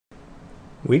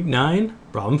Week 9,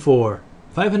 problem 4.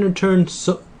 500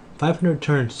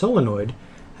 turn solenoid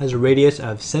has a radius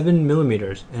of 7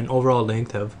 millimeters and an overall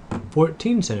length of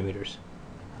 14 centimeters.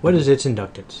 What is its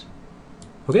inductance?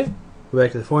 Okay, go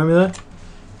back to the formula.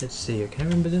 Let's see here. Can I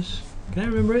remember this? Can I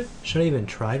remember it? Should I even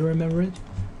try to remember it?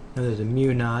 Now there's a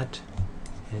mu naught,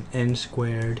 and n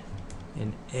squared,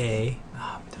 and a.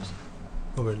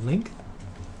 Over length?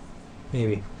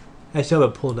 Maybe. I still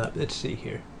have it pulled up. Let's see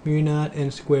here. Mu naught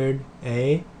n squared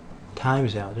a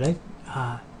times L. Did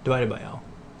I? Divided by L.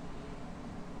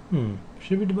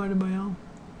 Should it be divided by L?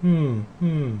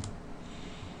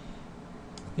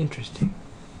 Interesting.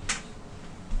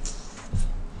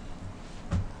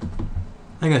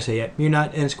 I'm going to say, yeah, mu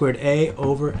naught n squared a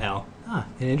over L.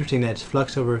 And interesting that's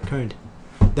flux over current.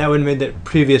 That would have made that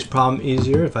previous problem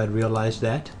easier if I'd realized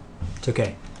that. It's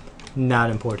okay. Not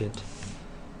important.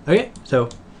 Okay, so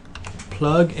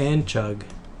plug and chug.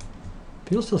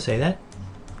 People still say that?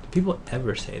 Do people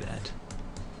ever say that?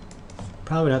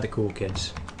 Probably not the cool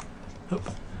kids. Oh.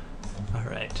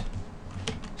 Alright.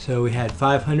 So we had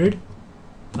 500.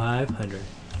 500.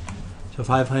 So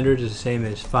 500 is the same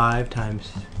as 5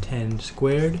 times 10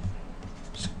 squared.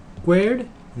 Squared.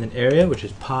 And then area, which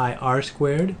is pi r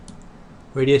squared.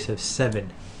 Radius of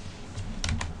 7.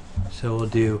 So we'll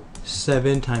do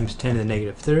 7 times 10 to the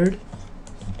negative third.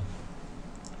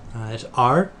 That's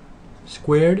r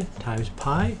squared times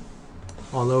pi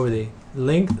all over the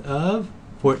length of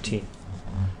 14.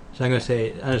 So I'm going to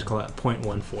say, I'll just call that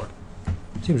 0.14.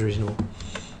 Seems reasonable.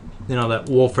 Then I'll let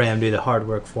Wolfram do the hard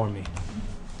work for me.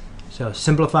 So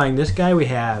simplifying this guy, we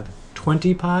have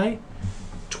 20 pi,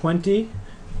 20.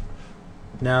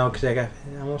 No, because I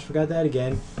almost forgot that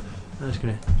again. I'm just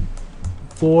going to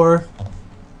 4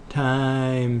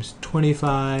 times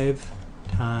 25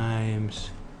 times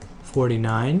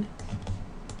 49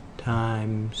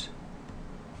 times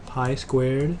pi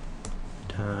squared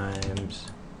times,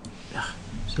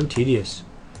 so tedious,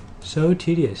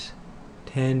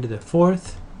 10 to the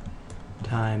 4th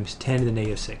times 10 to the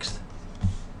negative 6th,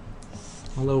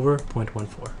 all over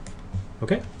 0.14.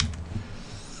 Okay?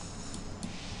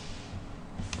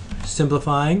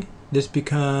 Simplifying, this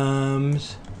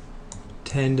becomes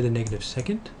 10 to the negative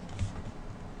 2nd.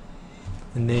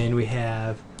 And then we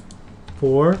have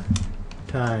 4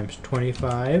 times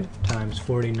 25 times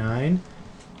 49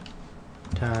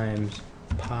 times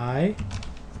pi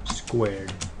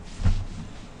squared.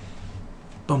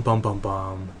 Bum bum bum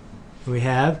bum. And we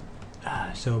have,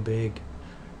 so big,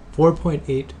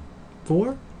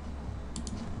 4.84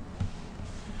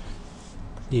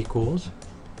 equals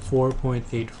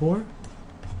 4.84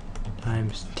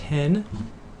 times 10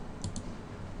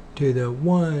 to the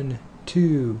 1,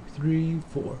 2, 3,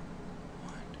 4. 1,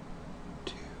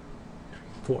 2, 3,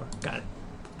 4. Got it.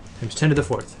 Times 10 to the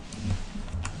 4th.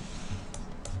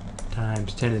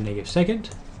 Times 10 to the negative 2nd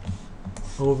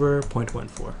over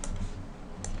 0.14.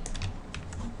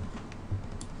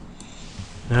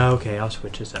 Okay, I'll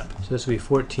switch this up. So this will be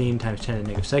 14 times 10 to the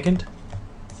negative 2nd.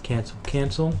 Cancel,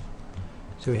 cancel.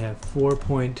 So we have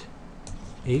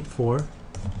 4.84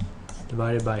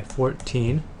 divided by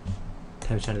 14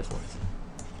 times 10 to the 4th.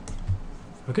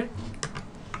 Okay?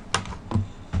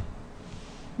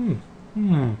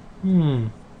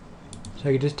 So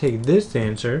I could just take this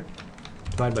answer,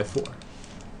 divide by 4.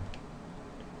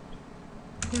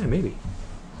 Yeah, maybe.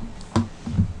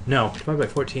 No, divide by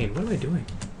 14. What am I doing?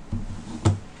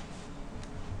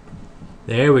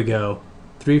 There we go.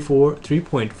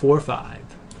 3.45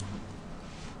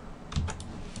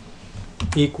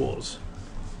 equals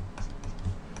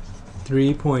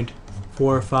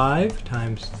 3.45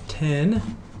 times 10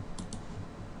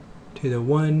 to the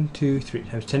 1, 2, 3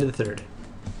 times 10 to the 3rd.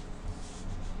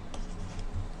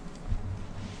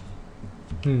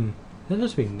 That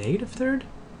must be negative 3rd?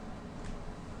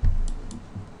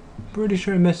 Pretty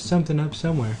sure I messed something up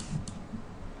somewhere.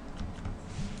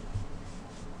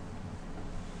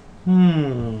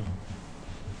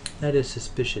 That is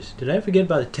suspicious. Did I forget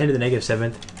about the 10 to the negative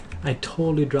 7th? I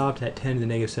totally dropped that 10 to the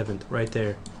negative 7th right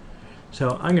there.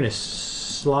 So I'm going to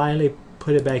slyly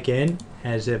put it back in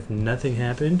as if nothing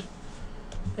happened.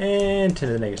 And 10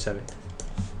 to the negative 7th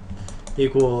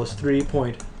equals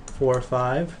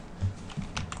 3.45.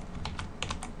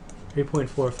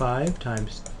 3.45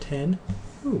 times 10.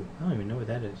 Ooh, I don't even know what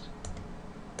that is.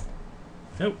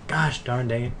 Oh, gosh darn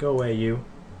dang it. Go away, you.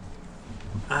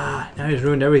 Now he's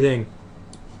ruined everything.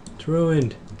 It's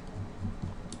ruined.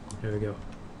 There we go.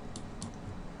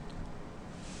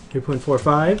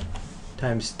 3.45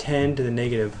 times 10 to the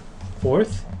negative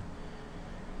 4th.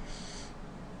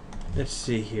 Let's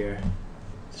see here.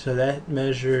 So that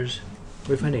measures,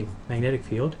 we're finding magnetic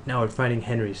field? Now we're finding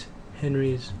Henry's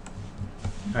henries.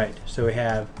 Alright, so we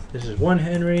have, this is 1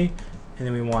 Henry, and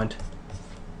then we want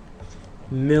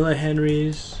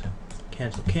millihenries.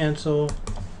 Cancel, cancel.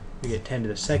 We get 10 to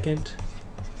the second.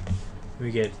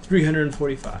 We get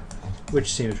 345,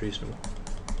 which seems reasonable.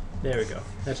 There we go.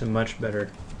 That's a much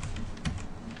better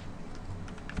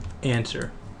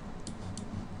answer.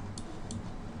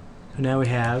 So now we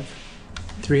have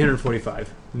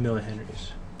 345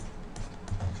 millihenries.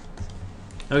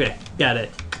 Okay, got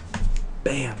it.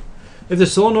 Bam. If the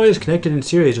solenoid is connected in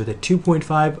series with a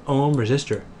 2.5 ohm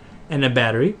resistor and a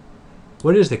battery,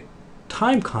 what is the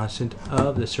time constant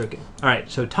of the circuit?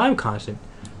 Alright, so time constant.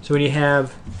 So when you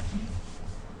have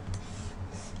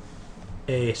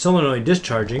a solenoid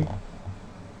discharging,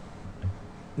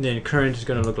 then current is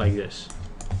going to look like this.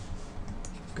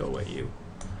 Go away, you.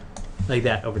 Like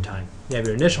that over time. You have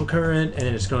your initial current, and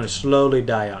then it's going to slowly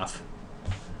die off.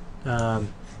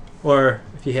 Or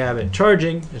if you have it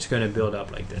charging, it's going to build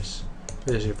up like this.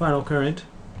 This is your final current.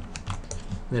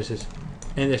 And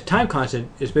this time constant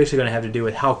is basically going to have to do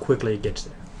with how quickly it gets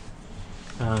there.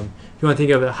 If you want to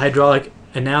think of a hydraulic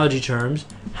analogy terms,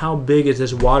 how big is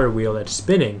this water wheel that's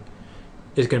spinning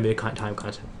is going to be a time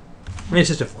constant. And it's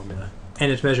just a formula.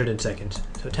 And it's measured in seconds.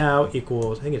 So tau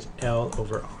equals, I think it's L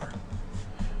over R.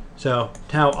 So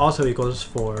tau also equals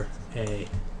for a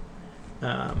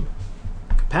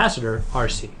capacitor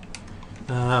RC.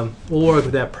 We'll work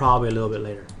with that probably a little bit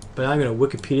later. But I'm going to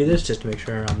Wikipedia this just to make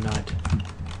sure I'm not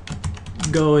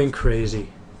going crazy.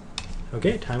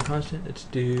 Okay, time constant. Let's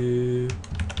do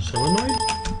solenoid.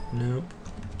 Nope.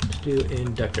 Let's do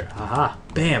inductor. Aha.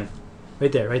 Bam.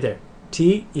 Right there, right there.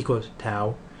 T equals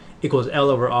tau equals L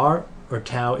over R, or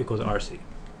tau equals RC.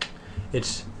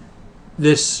 It's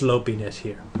this slopiness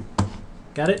here.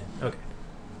 Got it? Okay.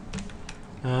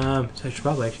 So I should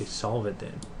probably actually solve it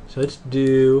then. So let's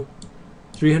do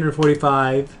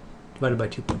 345 divided by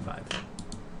 2.5. Do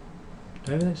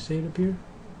I have that saved up here?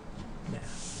 Yeah.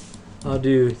 I'll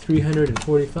do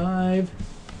 345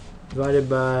 divided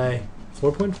by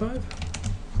 4.5.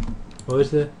 What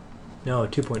was the? No,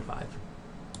 2.5.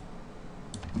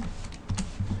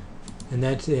 And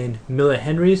that's in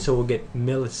millihenries, so we'll get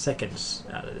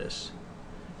milliseconds out of this.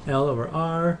 L over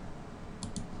R.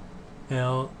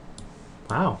 L.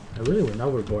 Wow, I really went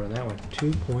overboard on that one.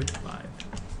 2.5.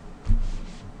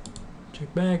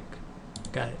 Check back.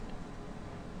 Got it.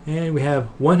 And we have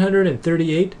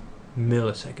 138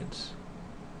 milliseconds.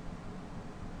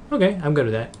 Okay, I'm good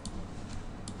with that.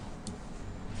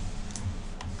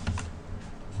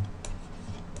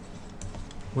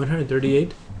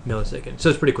 (138 milliseconds). So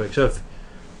it's pretty quick. So if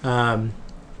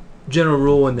general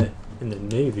rule in the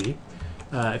Navy,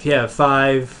 if you have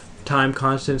 5 time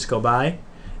constants go by,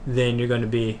 then you're going to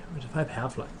be, what's it, 5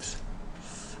 half-lives?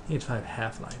 I think it's 5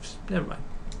 half-lives. Never mind.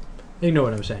 Ignore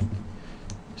what I'm saying.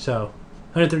 So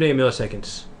 138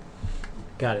 milliseconds.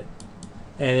 Got it.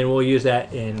 And then we'll use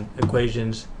that in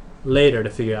equations later to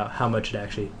figure out how much it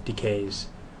actually decays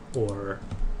or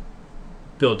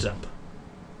builds up.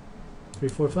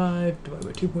 345 divided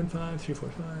by 2.5,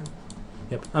 345.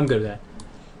 Yep, I'm good with that.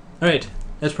 All right,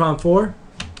 that's problem 4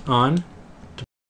 on